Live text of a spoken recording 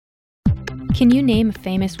Can you name a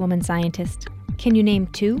famous woman scientist? Can you name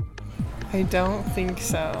two? I don't think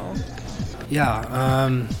so.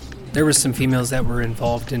 Yeah, there were some females that were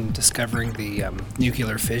involved in discovering the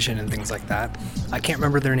nuclear fission and things like that. I can't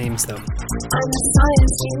remember their names, though.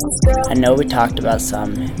 I know we talked about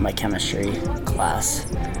some in my chemistry class,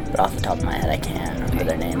 but off the top of my head, I can't remember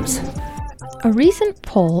their names. A recent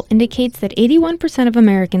poll indicates that 81% of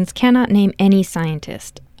Americans cannot name any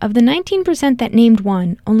scientist. Of the 19% that named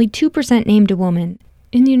one, only 2% named a woman.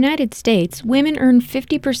 In the United States, women earn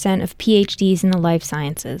 50% of PhDs in the life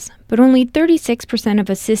sciences, but only 36% of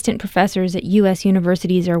assistant professors at U.S.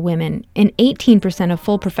 universities are women, and 18% of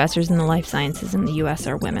full professors in the life sciences in the U.S.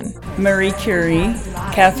 are women. Marie Curie,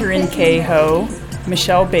 Catherine Cahoe,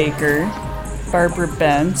 Michelle Baker, Barbara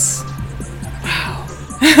Bentz. Wow.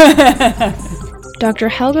 Dr.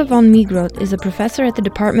 Helga von Meegroth is a professor at the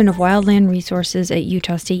Department of Wildland Resources at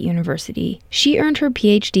Utah State University. She earned her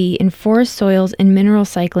PhD in forest soils and mineral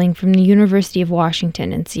cycling from the University of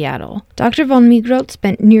Washington in Seattle. Dr. von Meegroth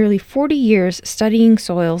spent nearly 40 years studying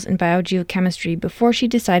soils and biogeochemistry before she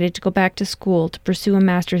decided to go back to school to pursue a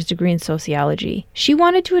master's degree in sociology. She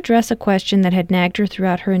wanted to address a question that had nagged her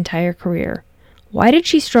throughout her entire career. Why did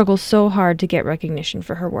she struggle so hard to get recognition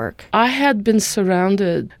for her work? I had been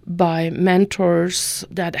surrounded by mentors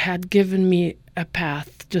that had given me a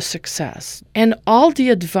path to success. And all the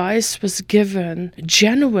advice was given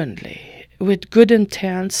genuinely, with good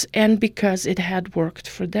intents, and because it had worked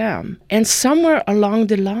for them. And somewhere along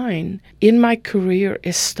the line in my career,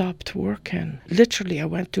 it stopped working. Literally, I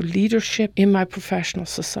went to leadership in my professional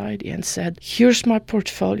society and said, here's my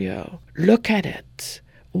portfolio, look at it.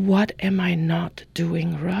 What am I not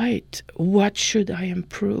doing right? What should I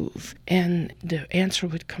improve? And the answer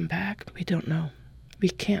would come back, we don't know. We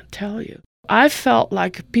can't tell you. I felt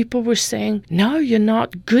like people were saying, no, you're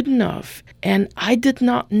not good enough. And I did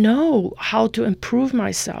not know how to improve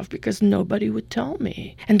myself because nobody would tell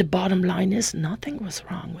me. And the bottom line is nothing was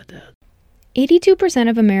wrong with it. 82%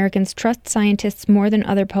 of Americans trust scientists more than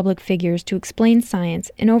other public figures to explain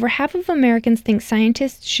science, and over half of Americans think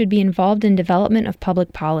scientists should be involved in development of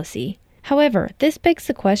public policy. However, this begs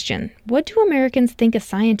the question, what do Americans think a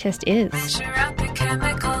scientist is?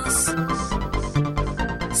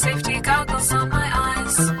 Safety goggles on my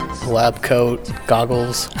eyes. Lab coat,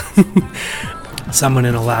 goggles. Someone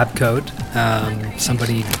in a lab coat,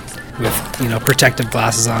 somebody with, protective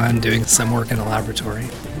glasses on, doing some work in a laboratory.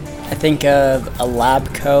 I think of a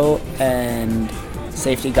lab coat and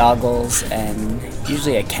safety goggles and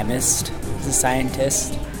usually a chemist is a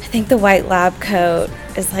scientist. I think the white lab coat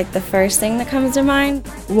is like the first thing that comes to mind.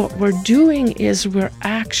 What we're doing is we're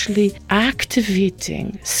actually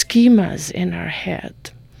activating schemas in our head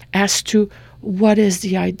as to what is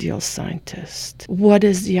the ideal scientist, what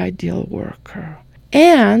is the ideal worker.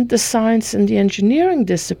 And the science and the engineering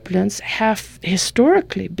disciplines have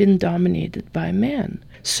historically been dominated by men.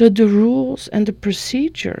 So the rules and the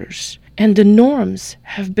procedures and the norms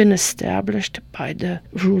have been established by the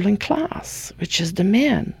ruling class, which is the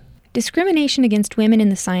men. Discrimination against women in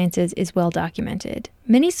the sciences is well documented.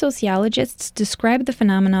 Many sociologists describe the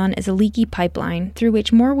phenomenon as a leaky pipeline through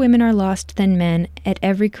which more women are lost than men at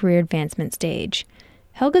every career advancement stage.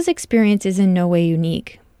 Helga's experience is in no way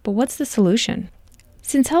unique, but what's the solution?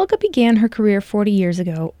 Since Helga began her career 40 years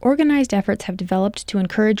ago, organized efforts have developed to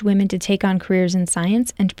encourage women to take on careers in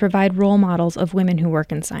science and to provide role models of women who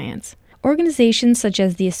work in science. Organizations such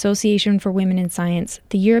as the Association for Women in Science,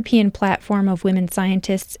 the European Platform of Women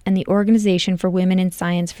Scientists, and the Organization for Women in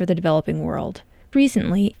Science for the Developing World.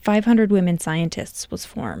 Recently, 500 Women Scientists was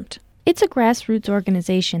formed. It's a grassroots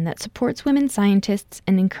organization that supports women scientists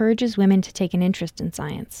and encourages women to take an interest in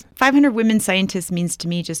science. 500 Women Scientists means to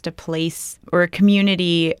me just a place or a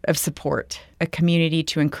community of support, a community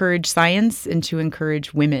to encourage science and to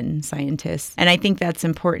encourage women scientists. And I think that's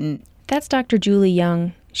important. That's Dr. Julie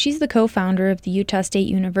Young. She's the co-founder of the Utah State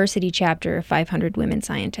University chapter of 500 Women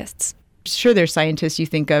Scientists. Sure, there's scientists you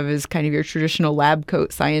think of as kind of your traditional lab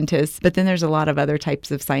coat scientists, but then there's a lot of other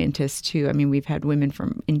types of scientists too. I mean, we've had women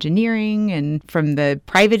from engineering and from the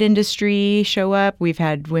private industry show up. We've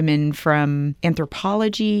had women from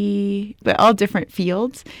anthropology, but all different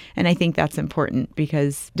fields. And I think that's important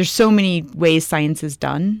because there's so many ways science is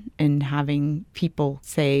done, and having people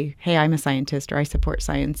say, hey, I'm a scientist or I support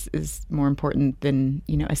science is more important than,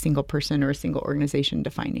 a single person or a single organization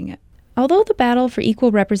defining it. Although the battle for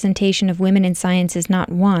equal representation of women in science is not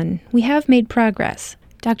won, we have made progress.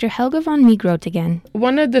 Dr. Helga von Meegroth again.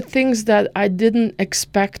 One of the things that I didn't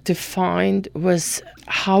expect to find was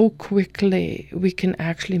how quickly we can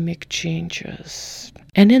actually make changes.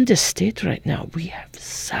 And in the state right now, we have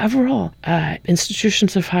several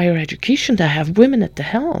institutions of higher education that have women at the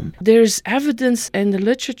helm. There's evidence in the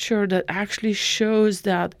literature that actually shows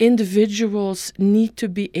that individuals need to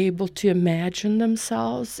be able to imagine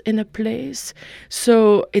themselves in a place.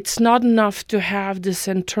 So it's not enough to have this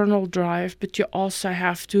internal drive, but you also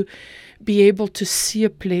have to be able to see a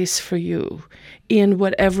place for you in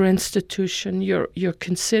whatever institution you're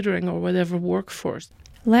considering or whatever workforce.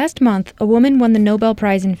 Last month, a woman won the Nobel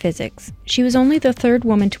Prize in Physics. She was only the third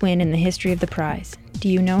woman to win in the history of the prize. Do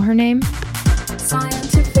you know her name?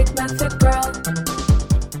 Scientific method girl.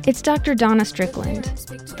 It's Dr. Donna Strickland.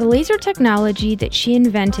 The laser technology that she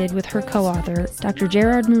invented with her co-author, Dr.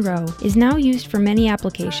 Gerard Moreau, is now used for many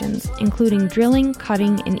applications, including drilling,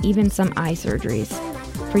 cutting, and even some eye surgeries.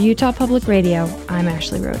 For Utah Public Radio, I'm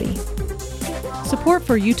Ashley Rohde. Support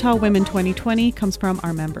for Utah Women 2020 comes from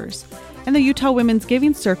our members. And the Utah Women's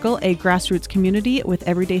Giving Circle, a grassroots community with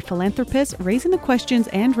everyday philanthropists raising the questions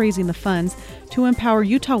and raising the funds to empower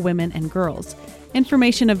Utah women and girls.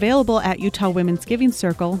 Information available at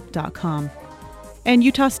utahwomensgivingcircle.com. And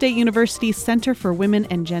Utah State University's Center for Women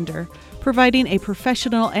and Gender, providing a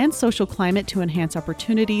professional and social climate to enhance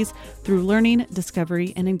opportunities through learning,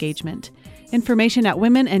 discovery, and engagement. Information at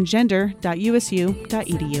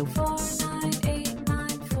womenandgender.usu.edu.